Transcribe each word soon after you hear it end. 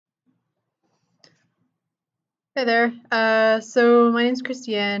Hi there. So my name's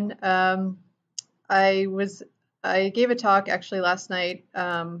Christiane. I was I gave a talk actually last night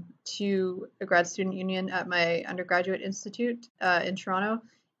to a grad student union at my undergraduate institute in Toronto,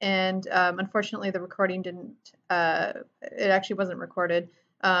 and unfortunately the recording didn't. It actually wasn't recorded,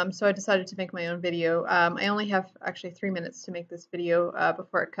 so I decided to make my own video. I only have actually 3 minutes to make this video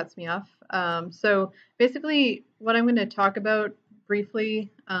before it cuts me off. So basically, what I'm going to talk about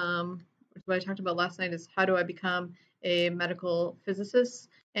briefly. What I talked about last night is how do I become a medical physicist.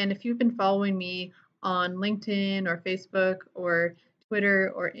 And if you've been following me on LinkedIn or Facebook or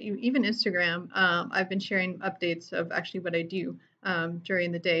Twitter or even Instagram, I've been sharing updates of actually what I do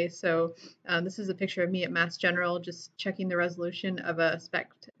during the day. So this is a picture of me at Mass General, just checking the resolution of a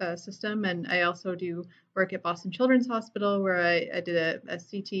SPECT system. And I also do work at Boston Children's Hospital where I did a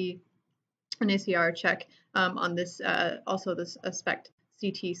CT, an ACR check on this, also this SPECT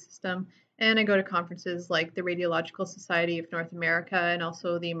CT system. And I go to conferences like the Radiological Society of North America and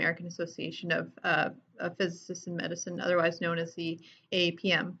also the American Association of Physicists in Medicine, otherwise known as the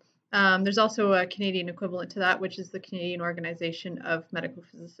AAPM. There's also a Canadian equivalent to that, which is the Canadian Organization of Medical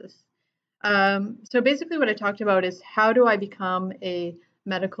Physicists. So basically, what I talked about is how do I become a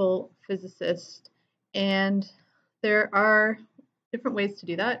medical physicist? And there are different ways to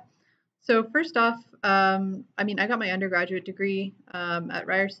do that. So first off, I got my undergraduate degree at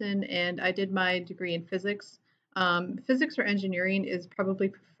Ryerson, and I did my degree in physics. Physics or engineering is probably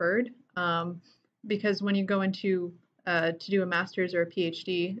preferred because when you go into to do a master's or a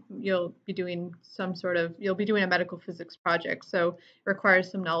PhD, you'll be doing a medical physics project, so it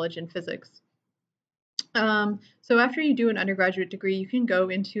requires some knowledge in physics. So after you do an undergraduate degree, you can go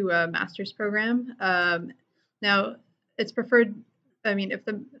into a master's program. Now, it's preferred.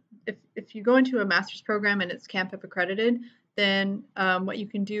 If you go into a master's program and it's CAMPEP accredited, then what you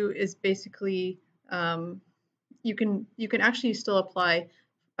can do is basically you can actually still apply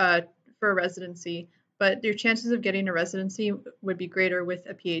uh, for a residency, but your chances of getting a residency would be greater with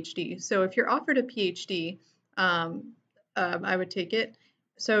a PhD. So if you're offered a PhD, I would take it.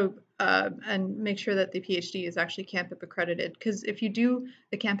 So and make sure that the PhD is actually CAMPEP accredited. Because if you do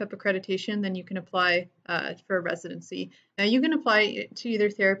the CAMPEP accreditation, then you can apply for a residency. Now you can apply to either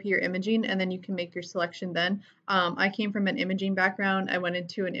therapy or imaging, and then you can make your selection then. I came from an imaging background. I went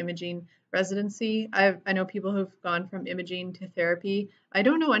into an imaging residency. I know people who've gone from imaging to therapy. I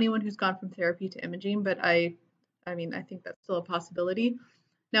don't know anyone who's gone from therapy to imaging, but I think that's still a possibility.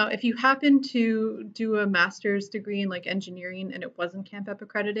 Now, if you happen to do a master's degree in like engineering and it wasn't CAMPEP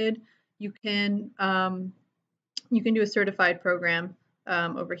accredited, you can um, you can do a certified program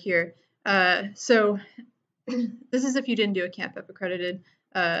over here. So this is if you didn't do a CAMPEP accredited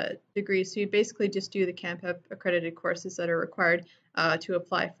degree. So you basically just do the CAMPEP accredited courses that are required to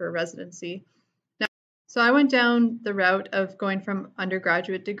apply for a residency. Now, so I went down the route of going from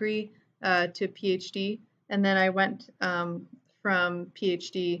undergraduate degree to PhD, and then I went from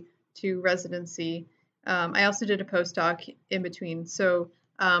PhD to residency. I also did a postdoc in between. So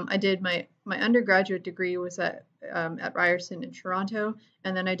I did my undergraduate degree was at Ryerson in Toronto,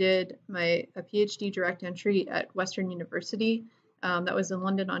 and then I did a PhD direct entry at Western University. That was in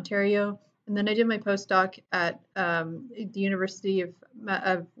London, Ontario. And then I did my postdoc at the University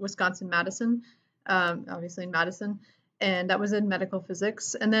of Wisconsin-Madison, obviously in Madison, and that was in medical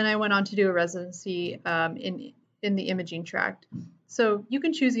physics. And then I went on to do a residency in the imaging tract. So you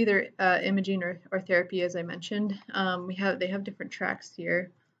can choose either imaging or therapy, as I mentioned. They have different tracks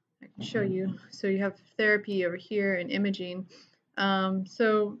here. I can show you. So you have therapy over here and imaging.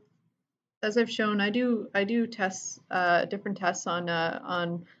 So as I've shown, I do tests, different tests on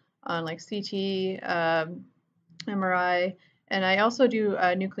like CT, MRI, and I also do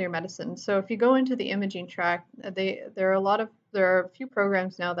nuclear medicine. So if you go into the imaging track, there are a few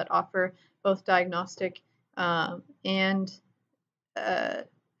programs now that offer both diagnostic and uh,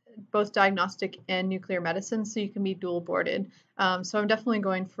 nuclear medicine, so you can be dual boarded. So I'm definitely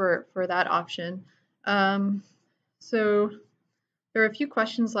going for that option. Um, so there were a few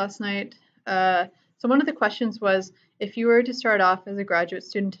questions last night. So one of the questions was, if you were to start off as a graduate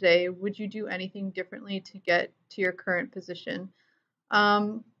student today, would you do anything differently to get to your current position?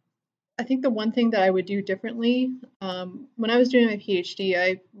 Um, I think the one thing that I would do differently, when I was doing my PhD,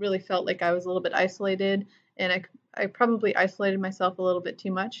 I really felt like I was a little bit isolated, and I probably isolated myself a little bit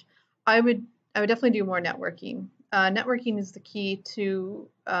too much. I would definitely do more networking. Networking is the key to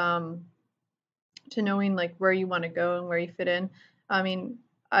knowing like where you want to go and where you fit in. I mean,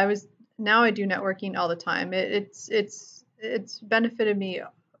 I was now I do networking all the time. It's benefited me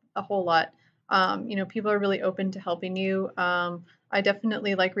a whole lot. People are really open to helping you. I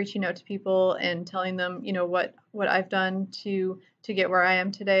definitely like reaching out to people and telling them, what I've done to get where I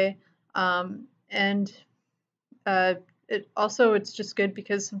am today. And it's just good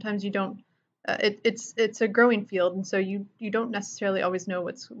because sometimes you don't. It's a growing field, and so you don't necessarily always know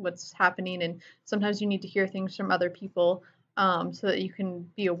what's happening, and sometimes you need to hear things from other people, so that you can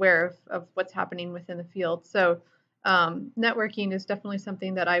be aware of what's happening within the field. So networking is definitely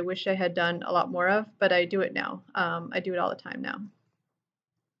something that I wish I had done a lot more of, but I do it now. I do it all the time now.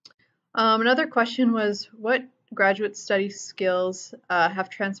 Another question was, what graduate study skills have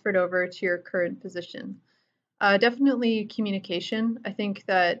transferred over to your current position? Definitely communication. I think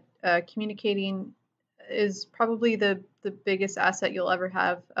that communicating is probably the biggest asset you'll ever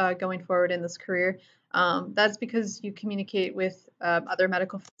have going forward in this career. That's because you communicate with other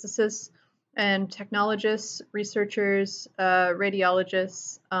medical physicists and technologists, researchers,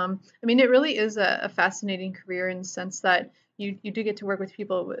 radiologists. It really is a fascinating career in the sense that you do get to work with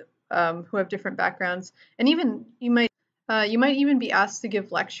people who have different backgrounds, and even you might even be asked to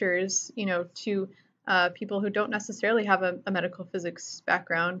give lectures, to people who don't necessarily have a medical physics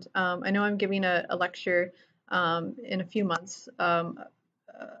background. I know I'm giving a lecture in a few months um,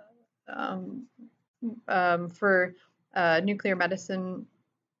 for nuclear medicine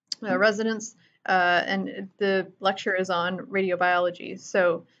residents, and the lecture is on radiobiology.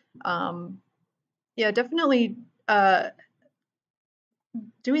 So, yeah, definitely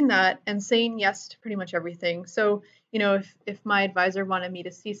doing that and saying yes to pretty much everything. So, if my advisor wanted me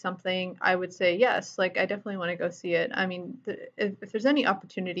to see something, I would say yes. Like, I definitely want to go see it. If there's any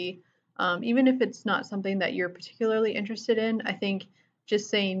opportunity, even if it's not something that you're particularly interested in, I think just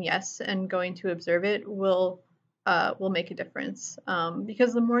saying yes and going to observe it will make a difference.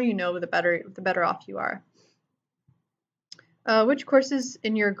 Because the more you know, the better off you are. Which courses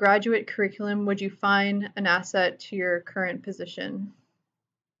in your graduate curriculum would you find an asset to your current position?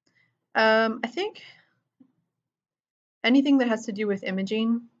 I think anything that has to do with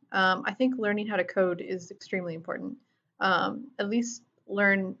imaging, I think learning how to code is extremely important. At least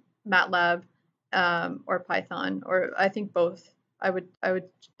learn MATLAB or Python, or I think both. I would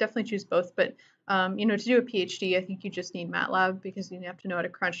definitely choose both, but to do a PhD, I think you just need MATLAB because you have to know how to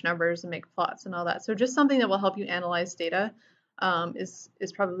crunch numbers and make plots and all that. So just something that will help you analyze data is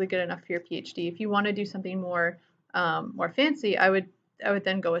probably good enough for your PhD. If you want to do something more fancy, I would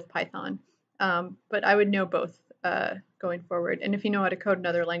then go with Python. But I would know both going forward. And if you know how to code in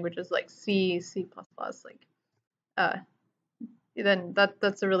other languages like C, C++, uh, then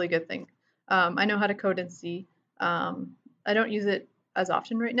that's a really good thing. I know how to code in C. I don't use it as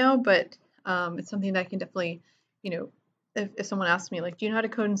often right now, but it's something that I can definitely, if someone asks me, like, do you know how to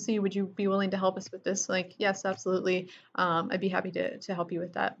code in C? Would you be willing to help us with this? Like, yes, absolutely. I'd be happy to help you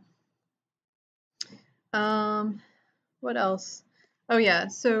with that. What else? Oh yeah,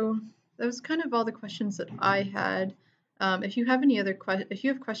 so that was kind of all the questions that I had. If you have if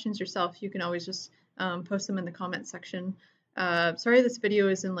you have questions yourself, you can always just post them in the comment section. Sorry this video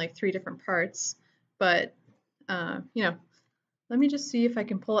is in like 3 different parts, but let me just see if I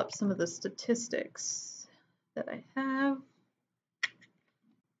can pull up some of the statistics that I have.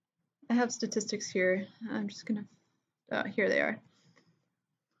 I have statistics here. I'm just gonna, here they are.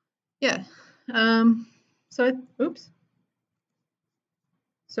 Yeah. Oops.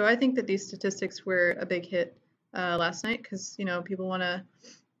 So I think that these statistics were a big hit last night because people want to.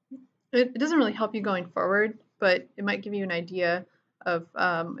 It doesn't really help you going forward, but it might give you an idea of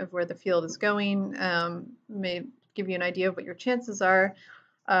where the field is going. May give you an idea of what your chances are.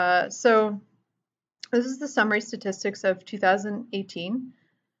 So this is the summary statistics of 2018.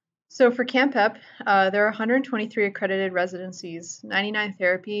 So for CAMPEP, there are 123 accredited residencies, 99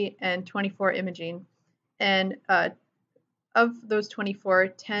 therapy, and 24 imaging. And of those 24,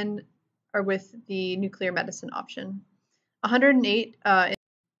 10 are with the nuclear medicine option. 108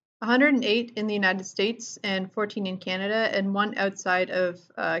 in the United States and 14 in Canada, and one outside of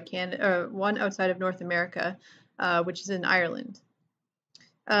one outside of North America, which is in Ireland.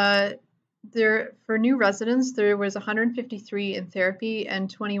 For new residents, there was 153 in therapy and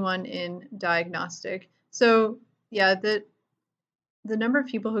 21 in diagnostic. So yeah, the number of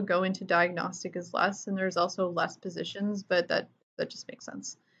people who go into diagnostic is less, and there's also less positions, but that just makes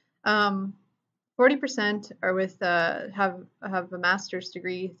sense. 40% are with have a master's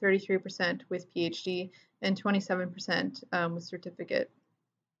degree, 33% with PhD, and 27% with certificate.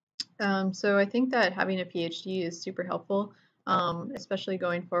 So I think that having a PhD is super helpful, especially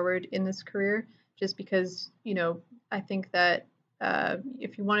going forward in this career, just because I think that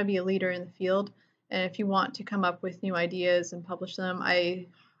if you want to be a leader in the field and if you want to come up with new ideas and publish them, I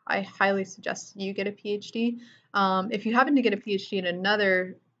I highly suggest you get a PhD. If you happen to get a PhD in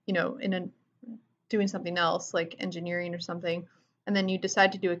another, doing something else like engineering or something, and then you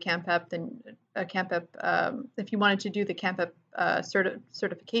decide to do a CAMPEP, then a CAMPEP, if you wanted to do the CAMPEP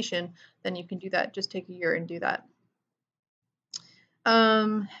certification, then you can do that. Just take a year and do that.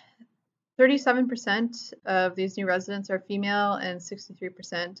 37% of these new residents are female and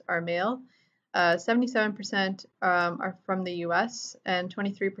 63% are male. 77% are from the US and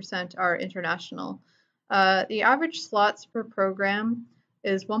 23% are international. The average slots per program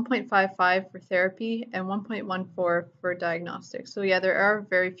is 1.55 for therapy and 1.14 for diagnostics. So yeah, there are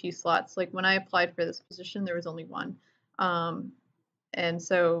very few slots. Like when I applied for this position, there was only one. And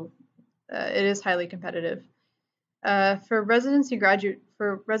so it is highly competitive. For residency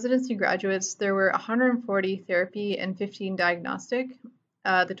graduates, there were 140 therapy and 15 diagnostic.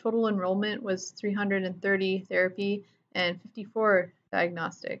 The total enrollment was 330 therapy and 54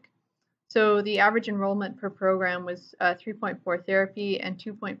 diagnostic. So the average enrollment per program was 3.4 therapy and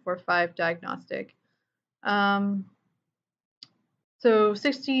 2.45 diagnostic. So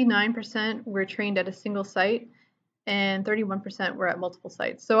 69% were trained at a single site and 31% were at multiple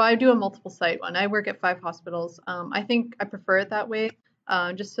sites. So I do a multiple site one. I work at 5 hospitals. I think I prefer it that way,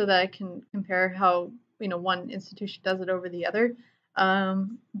 just so that I can compare how one institution does it over the other.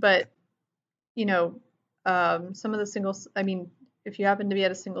 But some of the singles, I mean, if you happen to be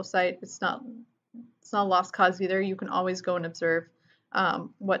at a single site, it's not a lost cause either. You can always go and observe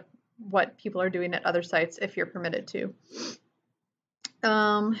what people are doing at other sites if you're permitted to.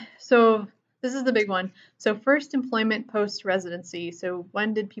 So this is the big one. So first employment post-residency. So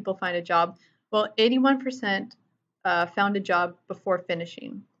when did people find a job? Well, 81% found a job before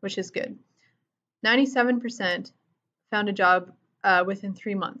finishing, which is good. 97% found a job within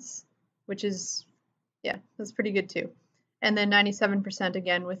 3 months, which is, yeah, that's pretty good too. And then 97%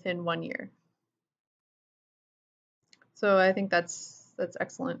 again within 1 year. So I think that's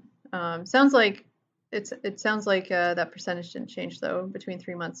excellent. Sounds like it sounds like that percentage didn't change though between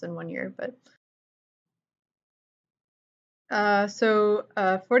 3 months and 1 year, but so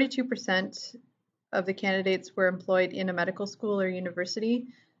 42% of the candidates were employed in a medical school or university,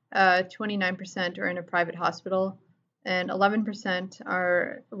 29% are in a private hospital, and 11%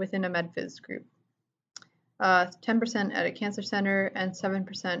 are within a MedPhys group. 10% at a cancer center, and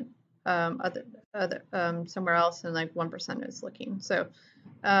 7% somewhere else, and like 1% is looking. So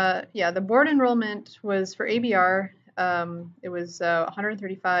yeah, the board enrollment was for ABR, it was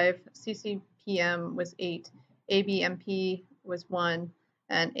 135, CCPM was 8, ABMP was 1,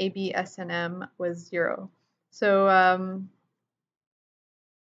 and ABSNM was 0. So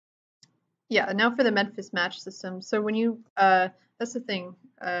yeah, now for the MedPhys match system. So when you, that's the thing,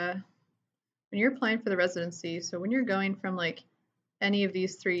 when you're applying for the residency, so when you're going from like any of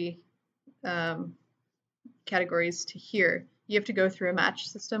these 3 categories to here, you have to go through a match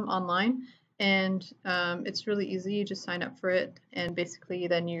system online, and it's really easy. You just sign up for it, and basically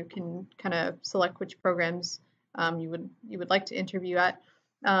then you can kind of select which programs you would like to interview at,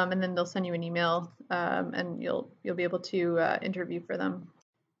 and then they'll send you an email, and you'll be able to interview for them.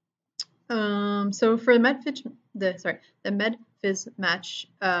 So for the MedPhys match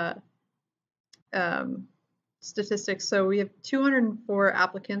statistics, so we have 204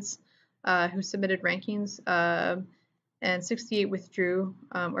 applicants who submitted rankings, and 68 withdrew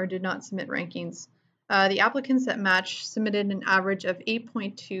or did not submit rankings. The applicants that matched submitted an average of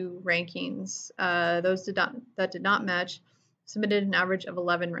 8.2 rankings. Those that did not match submitted an average of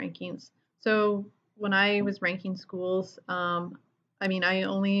 11 rankings. So when I was ranking schools, I mean, I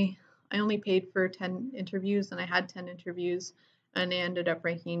only paid for 10 interviews, and I had 10 interviews, and I ended up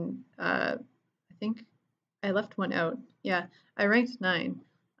ranking, I think I left one out. Yeah, I ranked 9.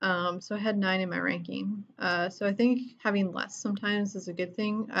 So I had 9 in my ranking. So I think having less sometimes is a good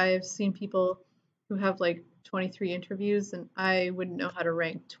thing. I've seen people who have like 23 interviews, and I wouldn't know how to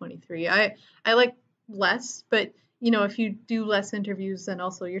rank 23. I like less, but if you do less interviews, then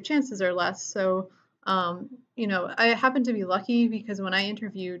also your chances are less. So I happen to be lucky because when I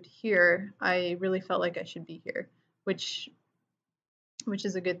interviewed here, I really felt like I should be here, which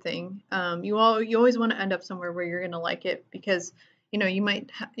is a good thing. You always want to end up somewhere where you're going to like it, because you might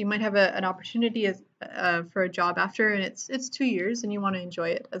have an opportunity for a job after, and it's 2 years, and you want to enjoy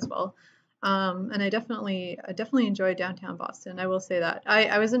it as well. And I definitely enjoy downtown Boston. I will say that.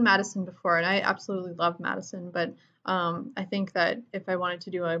 I was in Madison before, and I absolutely love Madison, but I think that if I wanted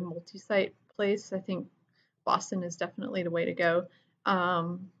to do a multi-site place, I think Boston is definitely the way to go.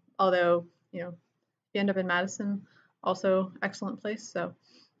 Although if you end up in Madison, also excellent place. So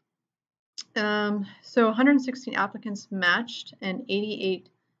 116 applicants matched, and 88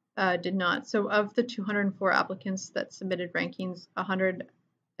 did not. So of the 204 applicants that submitted rankings,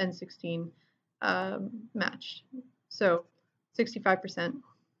 116 matched. So 65%.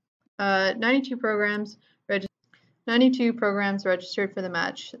 92 programs registered. 92 programs registered for the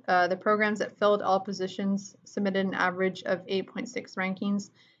match. The programs that filled all positions submitted an average of 8.6 rankings,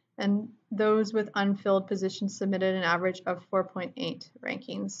 and those with unfilled positions submitted an average of 4.8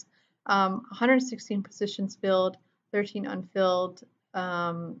 rankings. 116 positions filled, 13 unfilled.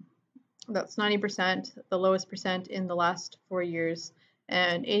 That's 90%, the lowest percent in the last 4 years,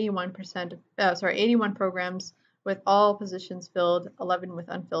 and 81 programs with all positions filled, 11 with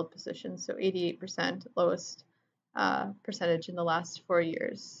unfilled positions, so 88%, lowest percentage in the last 4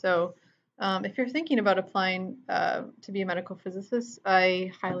 years. So if you're thinking about applying to be a medical physicist,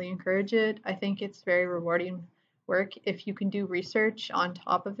 I highly encourage it. I think it's very rewarding work. If you can do research on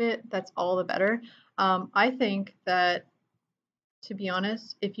top of it, that's all the better. I think that, to be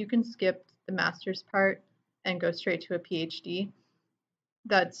honest, if you can skip the master's part and go straight to a PhD,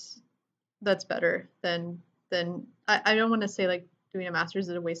 that's better than I don't want to say like doing a master's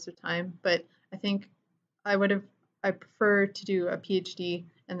is a waste of time, but I think I prefer to do a PhD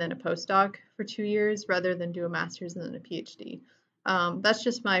and then a postdoc for 2 years rather than do a master's and then a PhD. That's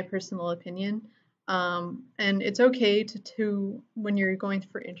just my personal opinion. And it's okay to when you're going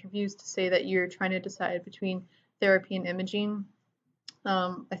for interviews to say that you're trying to decide between therapy and imaging.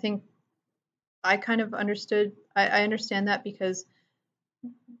 I think I kind of I understand that because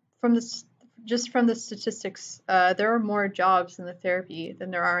from the statistics, there are more jobs in the therapy than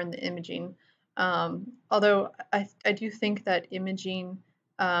there are in the imaging. Although I do think that imaging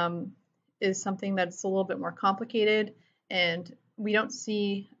is something that's a little bit more complicated, and we don't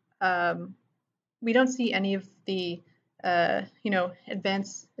see any of the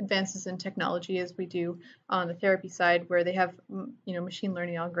advances in technology as we do on the therapy side, where they have machine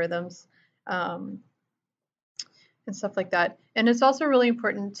learning algorithms and stuff like that. And it's also really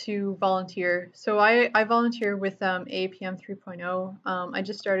important to volunteer. So I volunteer with AAPM 3.0. I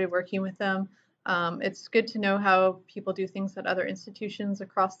just started working with them. It's good to know how people do things at other institutions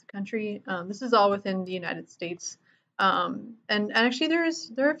across the country. This is all within the United States. And actually there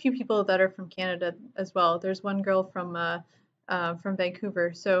are a few people that are from Canada as well. There's one girl from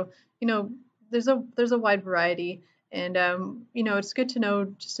Vancouver. So, there's a wide variety. And it's good to know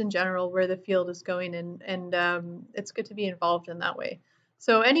just in general where the field is going, and it's good to be involved in that way.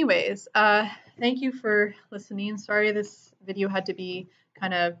 So anyways, thank you for listening. Sorry this video had to be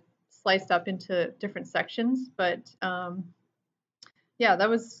kind of sliced up into different sections, but yeah, that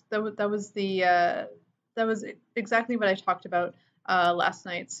was exactly what I talked about last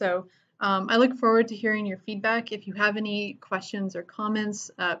night. So I look forward to hearing your feedback. If you have any questions or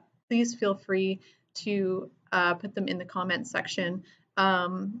comments, please feel free to put them in the comment section.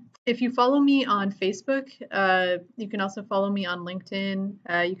 If you follow me on Facebook, you can also follow me on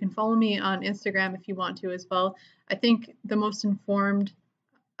LinkedIn. You can follow me on Instagram if you want to as well. I think the most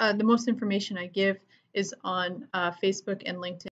information I give is on Facebook and LinkedIn.